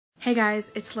Hey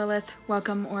guys, it's Lilith.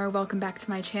 Welcome back to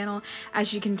my channel.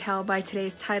 As you can tell by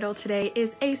today's title, today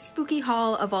is a spooky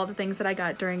haul of all the things that I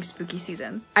got during spooky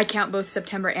season. I count both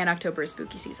September and October as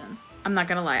spooky season. I'm not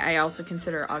gonna lie, I also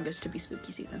consider August to be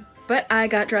spooky season. But I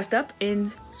got dressed up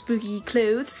in spooky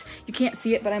clothes. You can't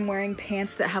see it, but I'm wearing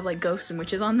pants that have like ghosts and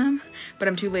witches on them, but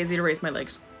I'm too lazy to raise my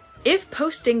legs. If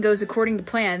posting goes according to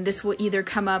plan, this will either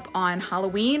come up on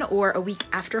Halloween or a week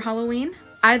after Halloween.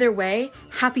 Either way,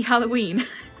 happy Halloween.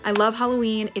 I love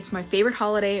Halloween. It's my favorite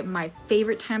holiday, my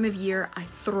favorite time of year. I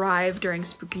thrive during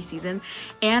spooky season,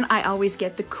 and I always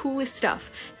get the coolest stuff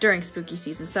during spooky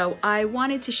season. So I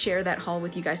wanted to share that haul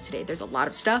with you guys today. There's a lot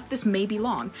of stuff. This may be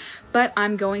long, but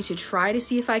I'm going to try to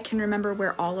see if I can remember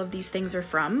where all of these things are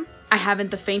from. I haven't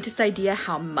the faintest idea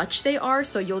how much they are,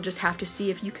 so you'll just have to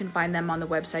see if you can find them on the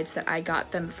websites that I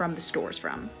got them from the stores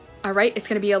from. All right, it's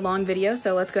gonna be a long video,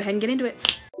 so let's go ahead and get into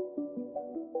it.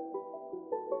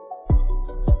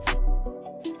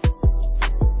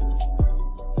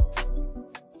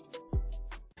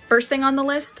 First thing on the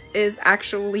list is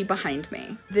actually behind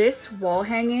me. This wall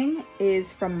hanging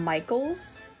is from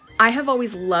Michaels. I have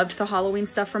always loved the Halloween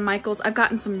stuff from Michaels. I've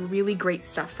gotten some really great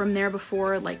stuff from there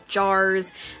before, like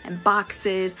jars and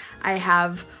boxes. I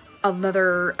have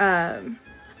another, I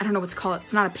don't know what to call it.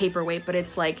 It's not a paperweight, but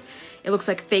it's like, it looks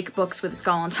like fake books with a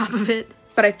skull on top of it.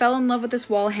 But I fell in love with this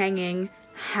wall hanging,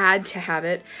 had to have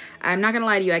it. I'm not gonna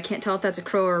lie to you, I can't tell if that's a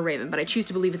crow or a raven, but I choose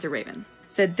to believe it's a raven.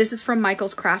 It said, this is from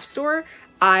Michael's craft store.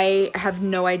 I have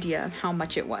no idea how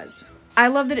much it was. I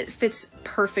love that it fits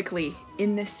perfectly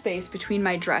in this space between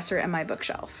my dresser and my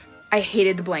bookshelf. I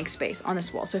hated the blank space on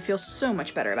this wall, so I feel so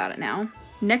much better about it now.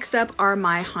 Next up are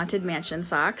my Haunted Mansion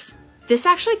socks. This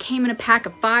actually came in a pack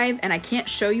of 5, and I can't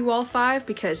show you all 5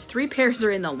 because 3 pairs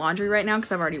are in the laundry right now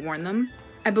because I've already worn them.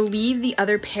 I believe the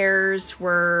other pairs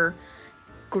were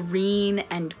green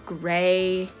and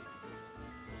gray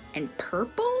and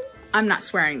purple? I'm not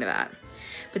swearing to that.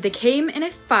 But they came in a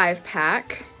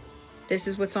 5-pack. This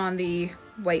is what's on the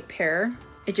white pair.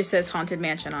 It just says Haunted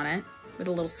Mansion on it with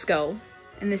a little skull.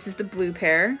 And this is the blue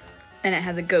pair, and it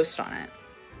has a ghost on it.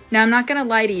 Now, I'm not gonna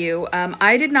lie to you.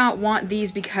 I did not want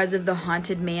these because of the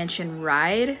Haunted Mansion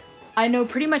ride. I know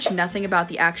pretty much nothing about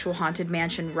the actual Haunted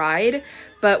Mansion ride,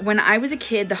 but when I was a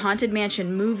kid, the Haunted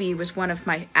Mansion movie was one of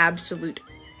my absolute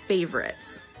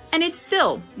favorites. And it's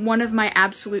still one of my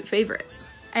absolute favorites.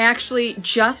 I actually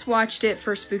just watched it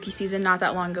for spooky season not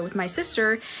that long ago with my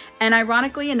sister, and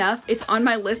ironically enough, it's on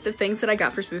my list of things that I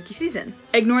got for spooky season.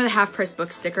 Ignore the half-price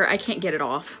book sticker, I can't get it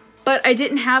off. But I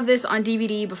didn't have this on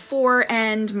DVD before,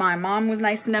 and my mom was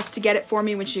nice enough to get it for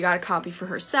me when she got a copy for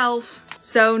herself.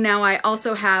 So now I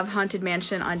also have Haunted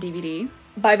Mansion on DVD.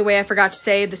 By the way, I forgot to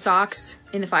say the socks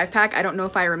in the 5-pack, I don't know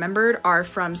if I remembered, are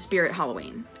from Spirit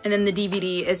Halloween. And then the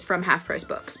DVD is from Half Price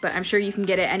Books, but I'm sure you can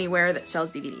get it anywhere that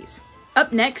sells DVDs.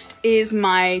 Up next is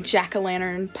my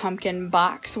jack-o'-lantern pumpkin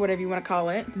box, whatever you want to call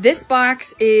it. This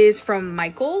box is from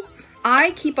Michaels.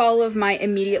 I keep all of my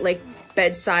immediate like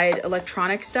bedside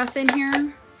electronic stuff in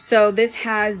here. So this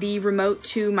has the remote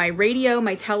to my radio,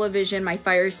 my television, my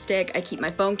Fire Stick. I keep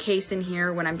my phone case in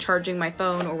here when I'm charging my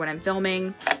phone or when I'm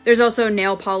filming. There's also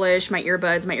nail polish, my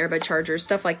earbuds, my earbud chargers,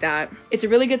 stuff like that. It's a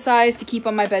really good size to keep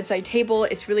on my bedside table.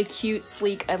 It's really cute,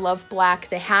 sleek. I love black.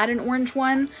 They had an orange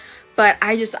one, but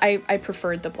I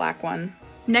preferred the black one.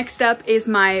 Next up is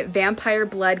my vampire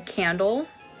blood candle.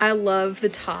 I love the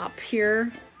top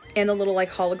here and the little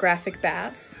like holographic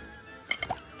bats.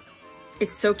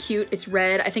 It's so cute. It's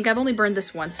red. I think I've only burned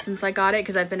this once since I got it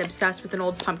because I've been obsessed with an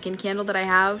old pumpkin candle that I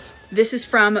have. This is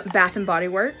from Bath & Body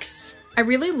Works. I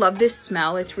really love this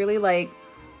smell. It's really like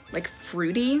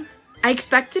fruity. I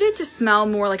expected it to smell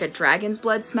more like a dragon's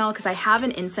blood smell because I have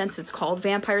an incense that's called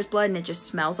Vampire's Blood and it just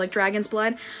smells like dragon's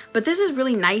blood. But this is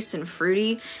really nice and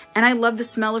fruity, and I love the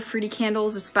smell of fruity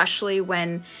candles, especially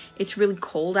when it's really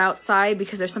cold outside,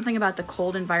 because there's something about the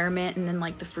cold environment and then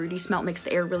like the fruity smell makes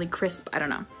the air really crisp. I don't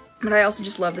know. But I also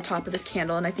just love the top of this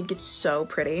candle and I think it's so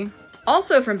pretty.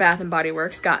 Also from Bath & Body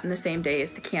Works, gotten the same day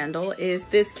as the candle, is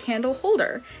this candle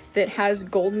holder that has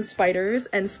golden spiders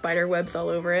and spider webs all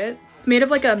over it. It's made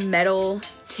of like a metal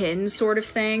tin sort of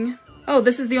thing. Oh,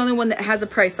 this is the only one that has a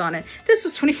price on it. This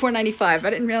was $24.95. I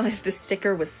didn't realize the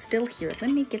sticker was still here.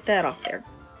 Let me get that off there.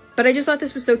 But I just thought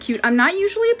this was so cute. I'm not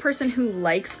usually a person who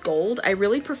likes gold. I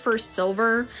really prefer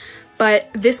silver, but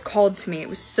this called to me. It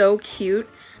was so cute.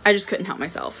 I just couldn't help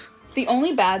myself. The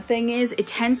only bad thing is it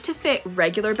tends to fit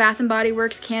regular Bath & Body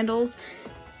Works candles,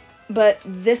 but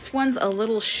this one's a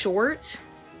little short.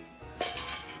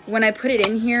 When I put it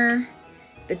in here,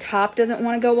 the top doesn't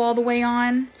want to go all the way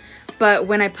on, but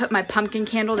when I put my pumpkin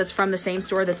candle that's from the same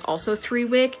store that's also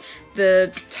 3-wick,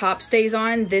 the top stays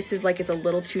on. This is like it's a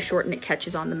little too short and it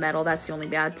catches on the metal. That's the only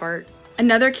bad part.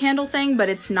 Another candle thing, but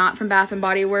it's not from Bath &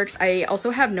 Body Works. I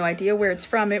also have no idea where it's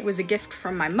from. It was a gift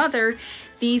from my mother.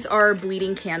 These are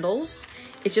bleeding candles.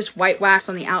 It's just white wax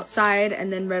on the outside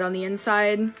and then red on the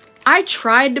inside. I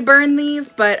tried to burn these,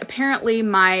 but apparently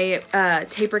my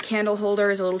taper candle holder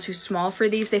is a little too small for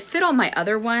these. They fit all my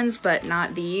other ones, but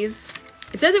not these.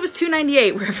 It says it was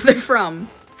 $2.98 wherever they're from.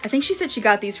 I think she said she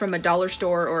got these from a dollar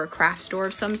store or a craft store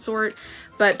of some sort,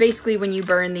 but basically when you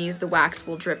burn these, the wax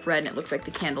will drip red and it looks like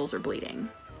the candles are bleeding.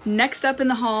 Next up in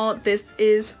the haul, this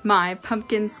is my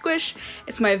pumpkin squish.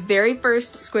 It's my very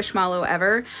first Squishmallow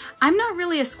ever. I'm not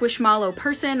really a Squishmallow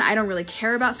person. I don't really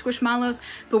care about Squishmallows,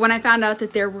 but when I found out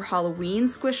that there were Halloween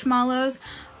Squishmallows,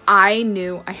 I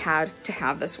knew I had to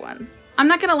have this one. I'm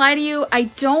not gonna lie to you, I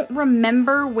don't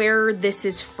remember where this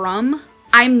is from.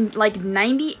 I'm like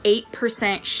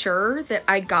 98% sure that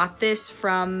I got this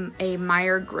from a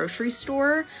Meijer grocery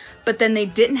store, but then they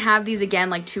didn't have these again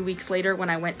like 2 weeks later when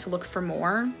I went to look for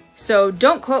more. So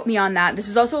don't quote me on that. This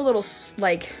is also a little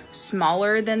like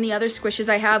smaller than the other squishes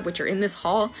I have, which are in this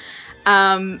haul.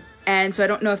 And so I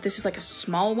don't know if this is like a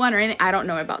small one or anything. I don't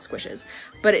know about squishes,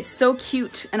 but it's so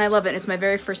cute and I love it. It's my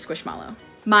very first Squishmallow.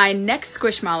 My next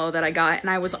Squishmallow that I got, and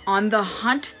I was on the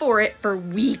hunt for it for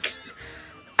weeks,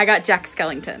 I got Jack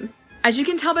Skellington. As you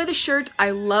can tell by the shirt,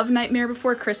 I love Nightmare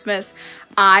Before Christmas.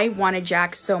 I wanted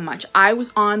Jack so much. I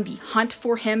was on the hunt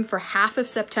for him for half of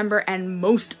September and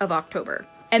most of October.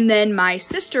 And then my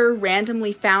sister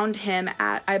randomly found him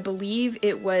at, I believe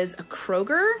it was a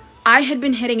Kroger. I had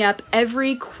been hitting up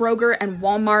every Kroger and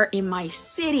Walmart in my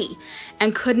city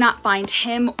and could not find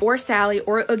him or Sally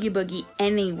or Oogie Boogie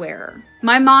anywhere.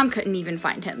 My mom couldn't even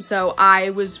find him, so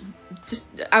I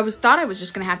thought I was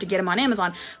just gonna have to get him on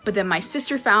Amazon, but then my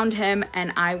sister found him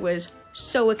and I was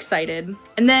so excited.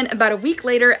 And then about a week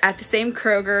later at the same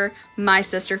Kroger, my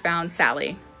sister found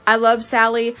Sally. I love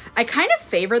Sally. I kind of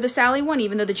favor the Sally one,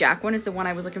 even though the Jack one is the one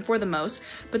I was looking for the most.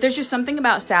 But there's just something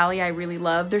about Sally I really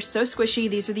love. They're so squishy.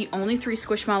 These are the only 3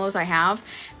 Squishmallows I have.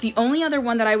 The only other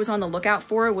one that I was on the lookout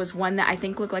for was one that I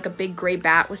think looked like a big gray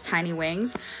bat with tiny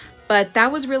wings. But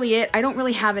that was really it. I don't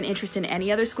really have an interest in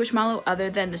any other Squishmallow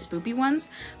other than the spoopy ones.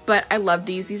 But I love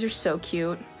these. These are so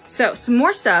cute. So some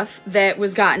more stuff that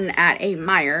was gotten at a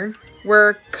Meijer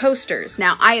were coasters.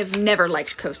 Now, I have never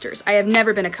liked coasters. I have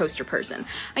never been a coaster person.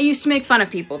 I used to make fun of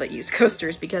people that used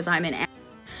coasters because I'm an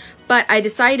but I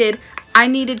decided I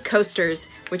needed coasters,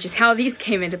 which is how these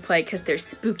came into play because they're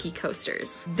spooky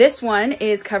coasters. This one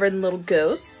is covered in little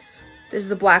ghosts. This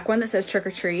is a black one that says trick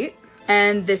or treat,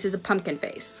 and this is a pumpkin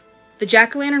face. The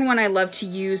jack-o'-lantern one I love to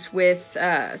use with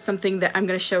something that I'm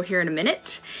going to show here in a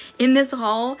minute in this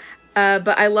haul.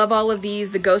 But I love all of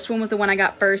these. The ghost one was the one I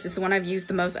got first. It's the one I've used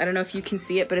the most. I don't know if you can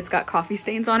see it, but it's got coffee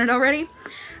stains on it already.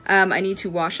 I need to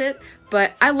wash it,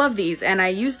 but I love these and I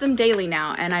use them daily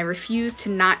now and I refuse to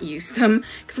not use them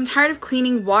because I'm tired of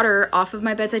cleaning water off of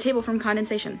my bedside table from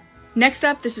condensation. Next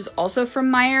up, this is also from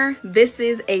Meijer. This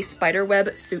is a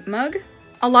spiderweb soup mug.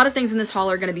 A lot of things in this haul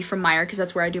are going to be from Meijer because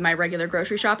that's where I do my regular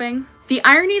grocery shopping. The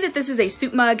irony that this is a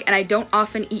soup mug and I don't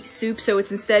often eat soup, so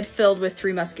it's instead filled with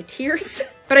Three Musketeers.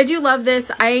 But I do love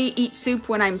this. I eat soup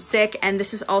when I'm sick, and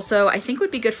this is also, I think,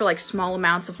 would be good for like small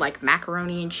amounts of like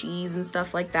macaroni and cheese and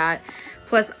stuff like that.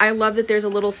 Plus, I love that there's a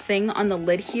little thing on the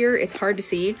lid here. It's hard to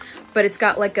see, but it's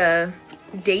got like a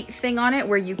date thing on it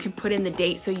where you can put in the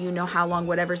date so you know how long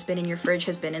whatever's been in your fridge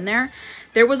has been in there.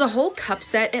 There was a whole cup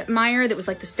set at Meijer that was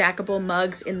like the stackable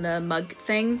mugs in the mug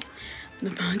thing.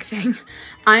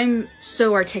 I'm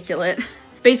so articulate.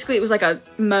 Basically, it was like a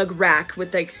mug rack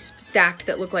with like stacked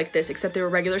that looked like this, except they were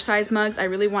regular size mugs. I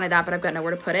really wanted that, but I've got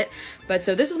nowhere to put it. But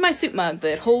so this is my soup mug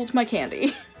that holds my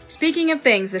candy. Speaking of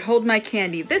things that hold my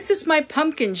candy, this is my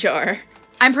pumpkin jar.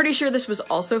 I'm pretty sure this was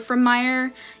also from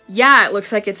Meijer. Yeah, it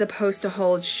looks like it's supposed to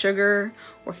hold sugar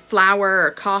or flour or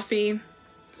coffee.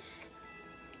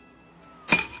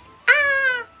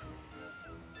 Ah!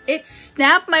 It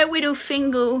snapped my little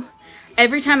finger.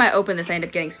 Every time I open this, I end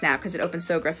up getting snapped because it opens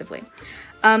so aggressively.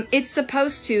 It's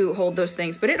supposed to hold those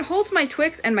things, but it holds my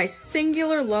Twix and my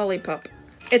singular lollipop.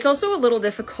 It's also a little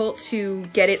difficult to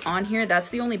get it on here. That's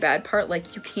the only bad part.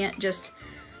 Like, you can't just,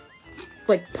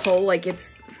 like, pull, like,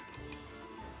 it's...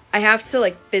 I have to,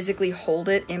 like, physically hold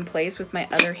it in place with my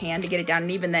other hand to get it down,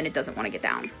 and even then it doesn't want to get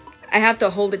down. I have to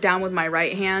hold it down with my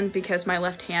right hand because my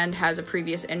left hand has a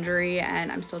previous injury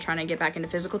and I'm still trying to get back into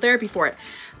physical therapy for it.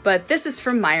 But this is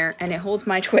from Meijer and it holds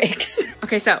my Twix.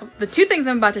 Okay, so the two things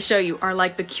I'm about to show you are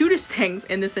like the cutest things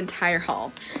in this entire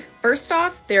haul. First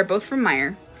off, they are both from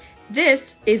Meijer.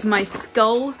 This is my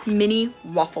skull mini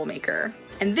waffle maker.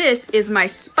 And this is my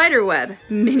spiderweb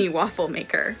mini waffle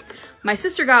maker. My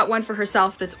sister got one for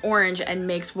herself that's orange and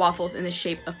makes waffles in the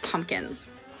shape of pumpkins.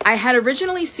 I had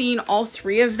originally seen all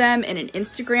three of them in an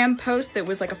Instagram post that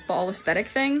was like a fall aesthetic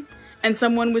thing, and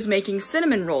someone was making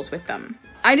cinnamon rolls with them.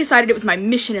 I decided it was my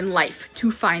mission in life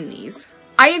to find these.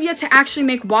 I have yet to actually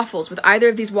make waffles with either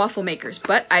of these waffle makers,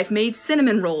 but I've made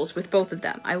cinnamon rolls with both of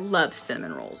them. I love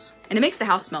cinnamon rolls, and it makes the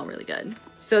house smell really good.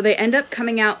 So they end up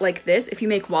coming out like this if you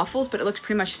make waffles, but it looks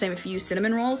pretty much the same if you use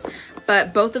cinnamon rolls.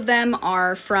 But both of them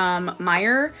are from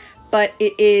Meijer, but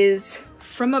it is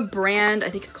from a brand,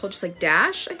 I think it's called just like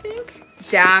Dash, I think?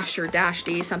 Dash or Dash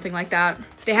D, something like that.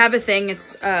 They have a thing,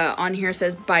 it's on here, it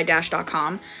says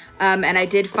buydash.com. And I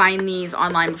did find these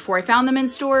online before I found them in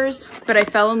stores, but I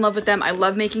fell in love with them. I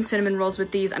love making cinnamon rolls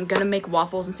with these. I'm gonna make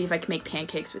waffles and see if I can make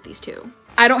pancakes with these too.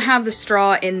 I don't have the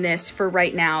straw in this for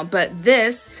right now, but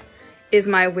this is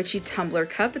my witchy tumbler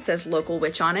cup. It says local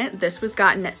witch on it. This was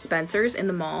gotten at Spencer's in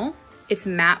the mall. It's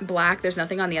matte black. There's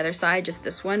nothing on the other side, just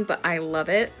this one, but I love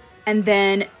it. And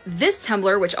then this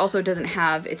tumbler, which also doesn't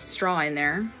have its straw in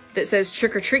there, that says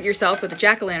trick or treat yourself with a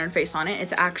jack-o'-lantern face on it.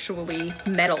 It's actually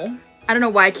metal. I don't know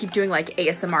why I keep doing like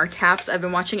ASMR taps. I've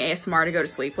been watching ASMR to go to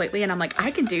sleep lately and I'm like, I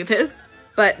can do this.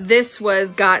 But this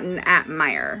was gotten at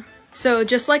Meijer. So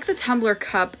just like the tumbler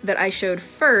cup that I showed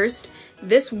first,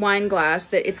 this wine glass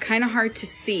that it's kind of hard to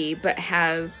see, but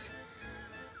has,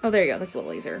 oh, there you go, that's a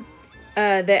little easier.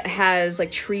 That has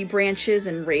like tree branches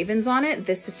and ravens on it.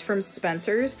 This is from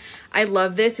Spencer's. I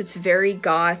love this. It's very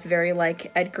goth, very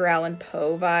like Edgar Allan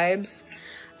Poe vibes.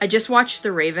 I just watched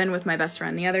The Raven with my best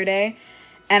friend the other day,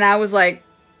 and I was like,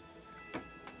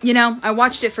 you know, I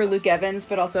watched it for Luke Evans,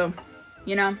 but also,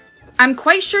 you know, I'm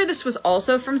quite sure this was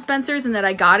also from Spencer's and that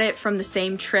I got it from the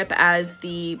same trip as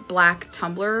the black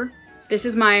tumbler. This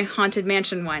is my Haunted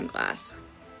Mansion wine glass.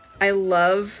 I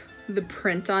love the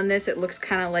print on this. It looks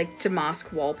kind of like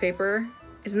damask wallpaper.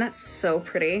 Isn't that so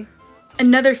pretty?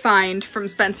 Another find from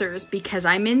Spencer's because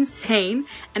I'm insane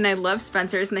and I love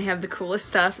Spencer's and they have the coolest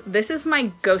stuff. This is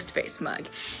my ghost face mug.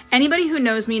 Anybody who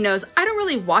knows me knows I don't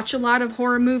really watch a lot of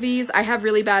horror movies. I have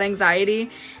really bad anxiety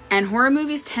and horror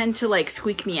movies tend to like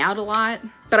squeak me out a lot.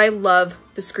 But I love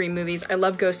the Scream movies. I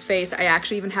love Ghostface. I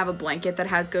actually even have a blanket that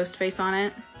has Ghostface on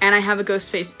it. And I have a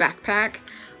Ghostface backpack.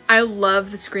 I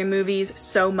love the Scream movies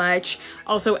so much.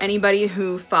 Also, anybody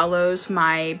who follows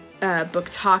my book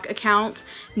talk account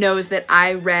knows that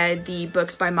I read the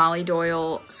books by Molly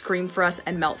Doyle, Scream for Us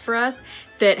and Melt for Us,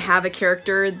 that have a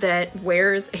character that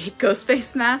wears a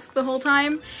Ghostface mask the whole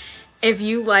time. If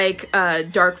you like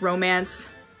dark romance,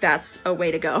 that's a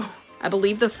way to go. I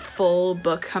believe the full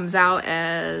book comes out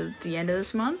at the end of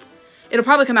this month. It'll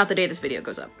probably come out the day this video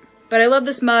goes up. But I love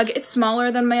this mug. It's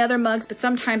smaller than my other mugs, but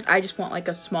sometimes I just want like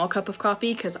a small cup of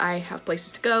coffee because I have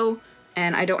places to go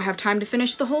and I don't have time to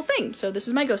finish the whole thing. So this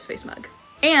is my ghost face mug.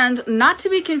 And not to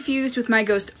be confused with my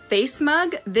ghost face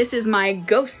mug, this is my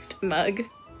ghost mug.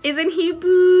 Isn't he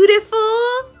beautiful?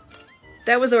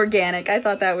 That was organic. I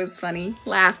thought that was funny.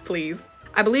 Laugh, please.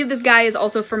 I believe this guy is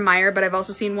also from Meijer, but I've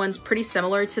also seen ones pretty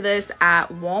similar to this at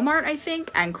Walmart, I think,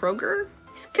 and Kroger.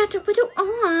 He's got little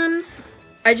arms.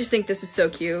 I just think this is so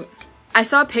cute. I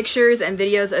saw pictures and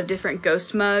videos of different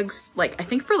ghost mugs, like I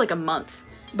think for like a month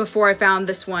before I found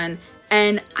this one,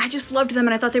 and I just loved them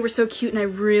and I thought they were so cute and I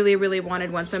really, really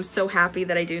wanted one, so I'm so happy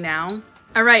that I do now.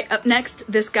 All right, up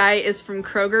next, this guy is from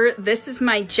Kroger. This is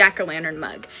my jack-o'-lantern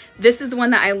mug. This is the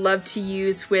one that I love to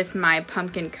use with my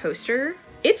pumpkin coaster.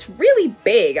 It's really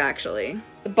big, actually.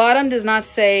 The bottom does not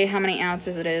say how many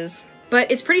ounces it is, but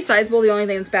it's pretty sizable. The only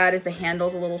thing that's bad is the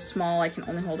handle's a little small. I can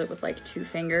only hold it with like 2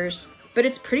 fingers, but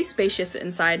it's pretty spacious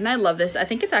inside and I love this. I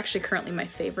think it's actually currently my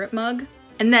favorite mug.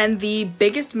 And then the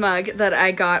biggest mug that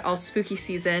I got all spooky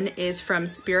season is from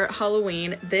Spirit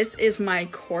Halloween. This is my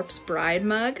Corpse Bride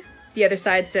mug. The other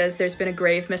side says there's been a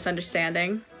grave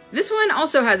misunderstanding. This one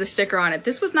also has a sticker on it.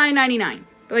 This was $9.99.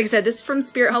 But like I said, this is from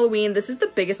Spirit Halloween. This is the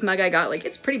biggest mug I got. Like,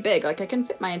 it's pretty big. Like, I can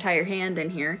fit my entire hand in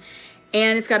here.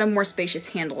 And it's got a more spacious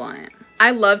handle on it.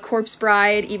 I love Corpse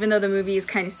Bride, even though the movie is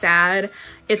kind of sad.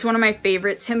 It's one of my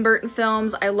favorite Tim Burton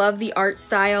films. I love the art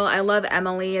style. I love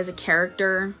Emily as a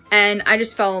character. And I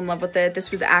just fell in love with it. This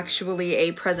was actually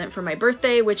a present for my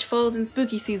birthday, which falls in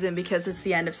spooky season because it's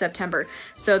the end of September.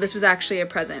 So this was actually a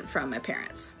present from my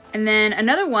parents. And then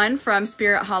another one from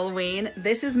Spirit Halloween.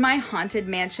 This is my Haunted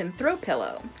Mansion throw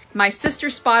pillow. My sister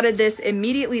spotted this,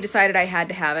 immediately decided I had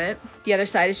to have it. The other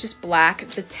side is just black.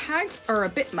 The tags are a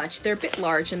bit much. They're a bit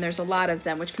large and there's a lot of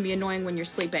them, which can be annoying when you're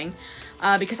sleeping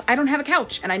because I don't have a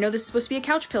couch. And I know this is supposed to be a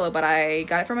couch pillow, but I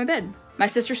got it for my bed. My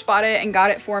sister spotted it and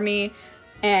got it for me.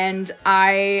 and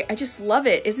I just love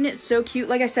it. Isn't it so cute?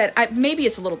 Like I said, maybe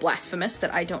it's a little blasphemous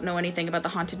that I don't know anything about the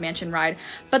Haunted Mansion ride,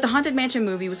 but the Haunted Mansion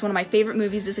movie was one of my favorite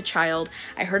movies as a child.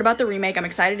 I heard about the remake. I'm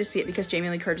excited to see it because Jamie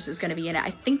Lee Curtis is going to be in it.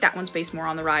 I think that one's based more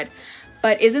on the ride.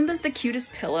 But isn't this the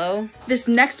cutest pillow? This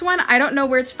next one, I don't know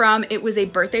where it's from. It was a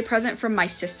birthday present from my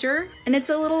sister, and it's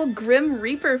a little Grim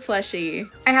Reaper plushie.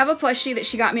 I have a plushie that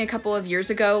she got me a couple of years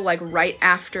ago, like right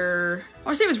after, I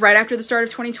want to say it was right after the start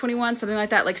of 2021, something like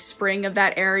that, like spring of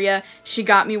that area. She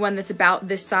got me one that's about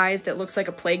this size that looks like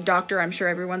a plague doctor. I'm sure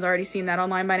everyone's already seen that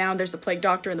online by now. There's the plague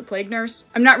doctor and the plague nurse.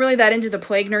 I'm not really that into the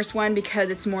plague nurse one because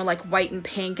it's more like white and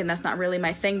pink, and that's not really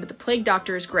my thing, but the plague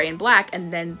doctor is gray and black,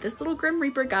 and then this little Grim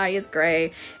Reaper guy is gray,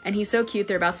 and he's so cute.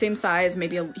 They're about the same size.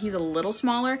 Maybe he's a little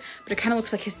smaller, but it kind of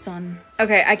looks like his son.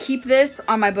 Okay, I keep this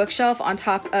on my bookshelf on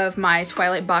top of my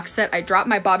Twilight box set. I dropped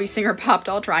my Bobby Singer pop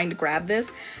doll trying to grab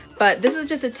this, but this is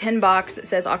just a tin box that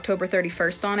says October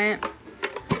 31st on it.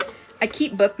 I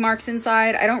keep bookmarks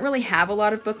inside. I don't really have a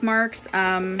lot of bookmarks.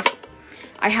 I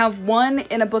have one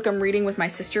in a book I'm reading with my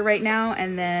sister right now,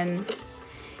 and then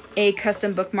a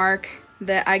custom bookmark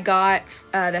that I got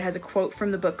that has a quote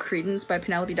from the book Credence by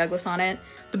Penelope Douglas on it.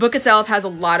 The book itself has a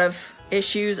lot of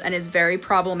issues and is very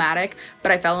problematic,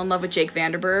 but I fell in love with Jake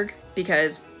Vanderberg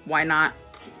because why not?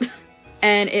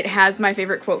 And it has my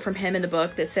favorite quote from him in the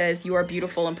book that says, "You are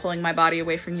beautiful and pulling my body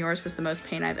away from yours was the most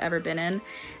pain I've ever been in."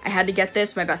 I had to get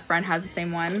this. My best friend has the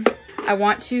same one. I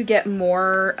want to get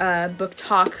more book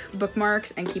talk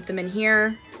bookmarks and keep them in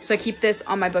here. So I keep this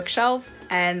on my bookshelf,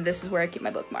 and this is where I keep my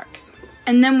bookmarks.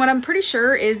 And then what I'm pretty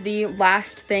sure is the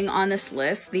last thing on this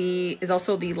list, is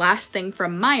also the last thing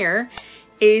from Meyer,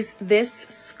 is this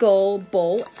skull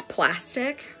bowl. It's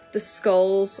plastic. The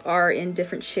skulls are in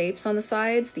different shapes on the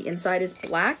sides. The inside is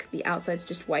black, the outside's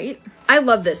just white. I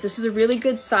love this. This is a really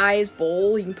good size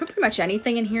bowl. You can put pretty much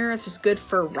anything in here. It's just good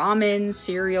for ramen,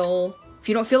 cereal. If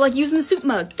you don't feel like using the soup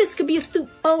mug, this could be a soup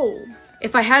bowl.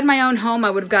 If I had my own home, I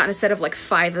would have gotten a set of like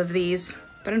 5 of these,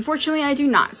 but unfortunately I do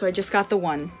not, so I just got the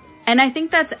one. And I think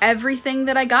that's everything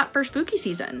that I got for spooky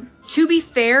season. To be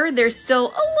fair, there's still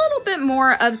a little bit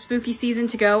more of spooky season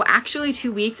to go. Actually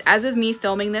 2 weeks. As of me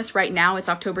filming this right now, it's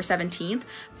October 17th.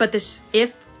 But this,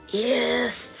 if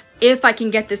I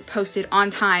can get this posted on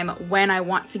time when I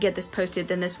want to get this posted,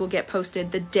 then this will get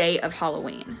posted the day of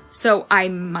Halloween. So I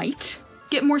might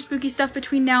get more spooky stuff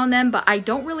between now and then, but I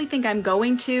don't really think I'm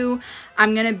going to.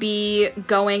 I'm gonna be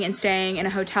going and staying in a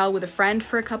hotel with a friend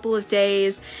for a couple of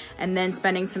days and then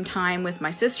spending some time with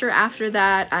my sister after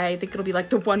that. I think it'll be like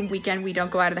the one weekend we don't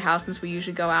go out of the house since we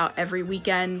usually go out every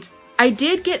weekend. I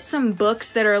did get some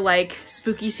books that are like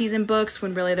spooky season books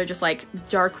when really they're just like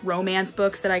dark romance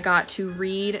books that I got to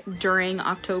read during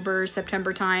October,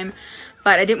 September time,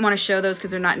 but I didn't want to show those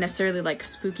because they're not necessarily like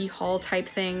spooky haul type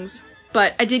things.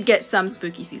 But I did get some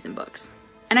spooky season books.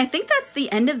 And I think that's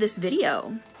the end of this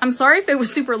video. I'm sorry if it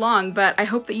was super long, but I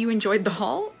hope that you enjoyed the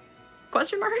haul?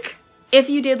 Question mark? If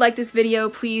you did like this video,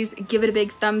 please give it a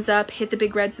big thumbs up, hit the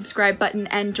big red subscribe button,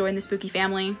 and join the spooky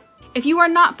family. If you are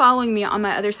not following me on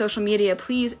my other social media,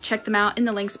 please check them out in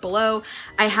the links below.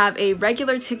 I have a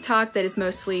regular TikTok that is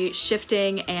mostly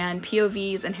shifting and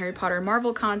POVs and Harry Potter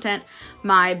Marvel content.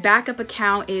 My backup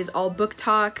account is all book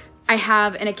talk. I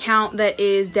have an account that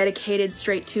is dedicated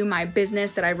straight to my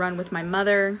business that I run with my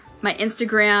mother, my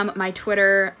Instagram, my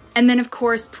Twitter, and then of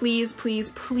course, please, please,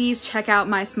 please check out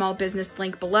my small business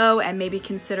link below and maybe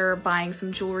consider buying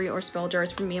some jewelry or spell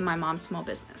jars for me and my mom's small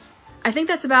business. I think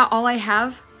that's about all I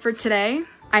have for today.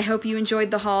 I hope you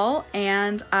enjoyed the haul,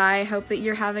 and I hope that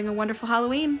you're having a wonderful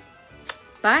Halloween.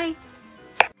 Bye!